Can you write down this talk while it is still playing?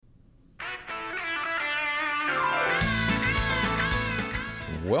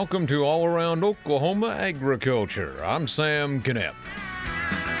Welcome to All Around Oklahoma Agriculture. I'm Sam Knepp.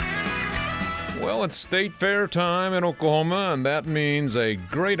 Well, it's state fair time in Oklahoma, and that means a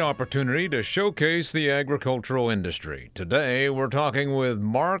great opportunity to showcase the agricultural industry. Today, we're talking with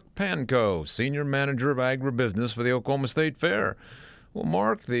Marc Pankow, Senior Manager of Agribusiness for the Oklahoma State Fair. Well,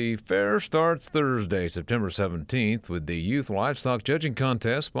 Marc, the fair starts Thursday, September 17th, with the Youth Livestock Judging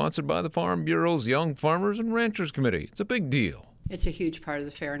Contest sponsored by the Farm Bureau's Young Farmers and Ranchers Committee. It's a big deal. It's a huge part of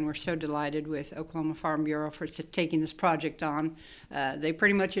the fair, and we're so delighted with Oklahoma Farm Bureau for taking this project on. They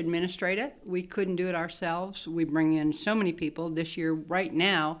pretty much administrate it. We couldn't do it ourselves. We bring in so many people. This year, right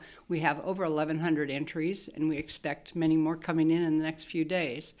now, we have over 1,100 entries, and we expect many more coming in the next few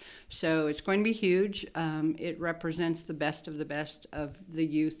days. So it's going to be huge. It represents the best of the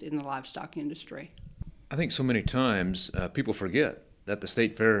youth in the livestock industry. I think so many times people forget that the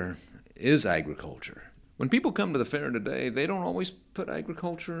state fair is agriculture. When people come to the fair today, they don't always put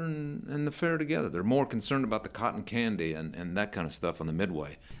agriculture and the fair together. They're more concerned about the cotton candy and that kind of stuff on the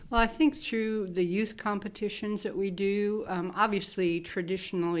midway. Well, I think through the youth competitions that we do, obviously,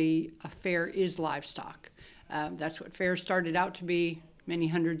 traditionally, a fair is livestock. That's what fairs started out to be many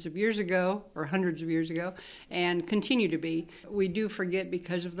hundreds of years ago, and continue to be. We do forget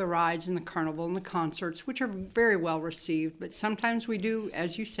because of the rides and the carnival and the concerts, which are very well received, but sometimes we do,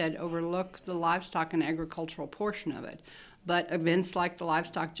 as you said, overlook the livestock and agricultural portion of it. But events like the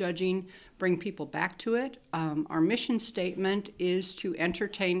livestock judging bring people back to it. Our mission statement is to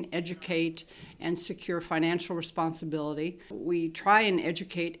entertain, educate, and secure financial responsibility. We try and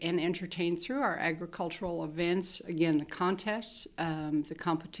educate and entertain through our agricultural events. Again, the contests, the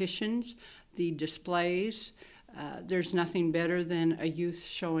competitions, the displays. There's nothing better than a youth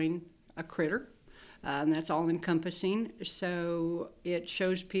showing a critter. And that's all encompassing. So it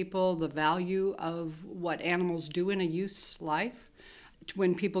shows people the value of what animals do in a youth's life.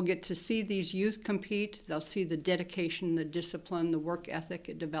 When people get to see these youth compete, they'll see the dedication, the discipline, the work ethic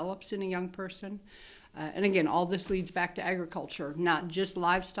it develops in a young person. And again, all this leads back to agriculture, not just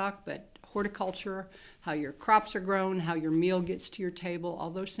livestock, but horticulture, how your crops are grown, how your meal gets to your table.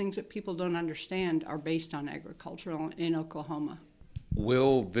 All those things that people don't understand are based on agriculture in Oklahoma.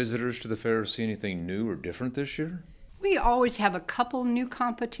 Will visitors to the fair see anything new or different this year? We always have a couple new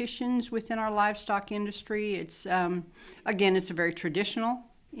competitions within our livestock industry. It's again, it's a very traditional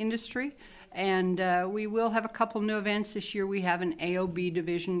industry, and we will have a couple new events this year. We have an AOB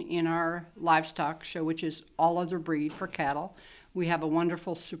division in our livestock show, which is all other breed for cattle. We have a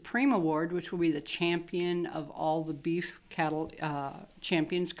wonderful Supreme Award, which will be the champion of all the beef cattle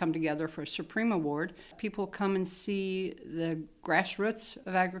champions come together for a Supreme Award. People come and see the grassroots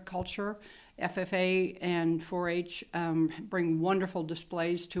of agriculture. FFA and 4-H bring wonderful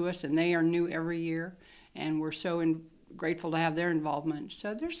displays to us, and they are new every year, and we're so grateful to have their involvement.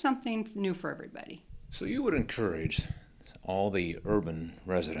 So there's something new for everybody. So you would encourage all the urban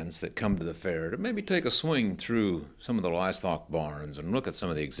residents that come to the fair to maybe take a swing through some of the livestock barns and look at some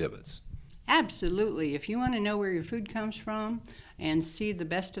of the exhibits? Absolutely. If you want to know where your food comes from and see the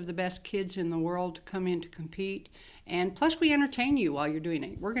best kids in the world come in to compete, and plus we entertain you while you're doing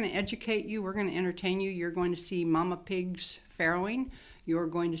it. We're going to educate you. We're going to entertain you. You're going to see mama pigs farrowing. You're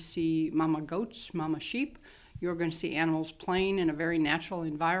going to see mama goats, mama sheep. You're going to see animals playing in a very natural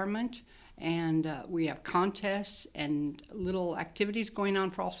environment. And we have contests and little activities going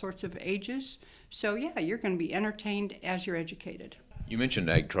on for all sorts of ages. So, yeah, you're going to be entertained as you're educated. You mentioned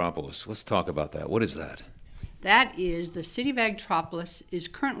Agtropolis. Let's talk about that. What is that? That is, the city of Agtropolis is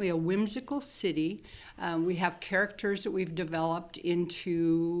currently a whimsical city. We have characters that we've developed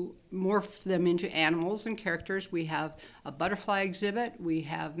morph them into animals and characters. We have a butterfly exhibit. We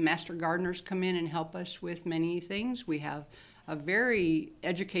have master gardeners come in and help us with many things. We have a very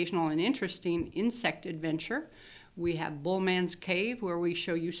educational and interesting insect adventure. We have Bullman's Cave, where we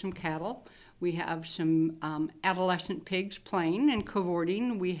show you some cattle. We have some adolescent pigs playing and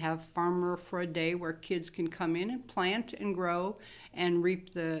cavorting. We have Farmer for a Day, where kids can come in and plant and grow and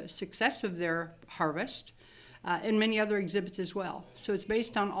reap the success of their harvest, and many other exhibits as well. So it's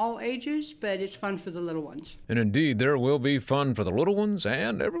based on all ages, but it's fun for the little ones. And indeed, there will be fun for the little ones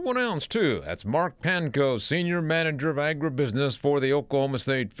and everyone else, too. That's Marc Pankow, Senior Manager of Agribusiness for the Oklahoma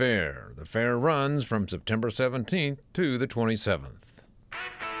State Fair. The fair runs from September 17th to the 27th.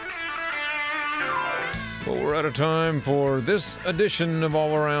 Well, we're out of time for this edition of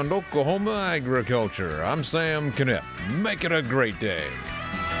All Around Oklahoma Agriculture. I'm Sam Knepp. Make it a great day.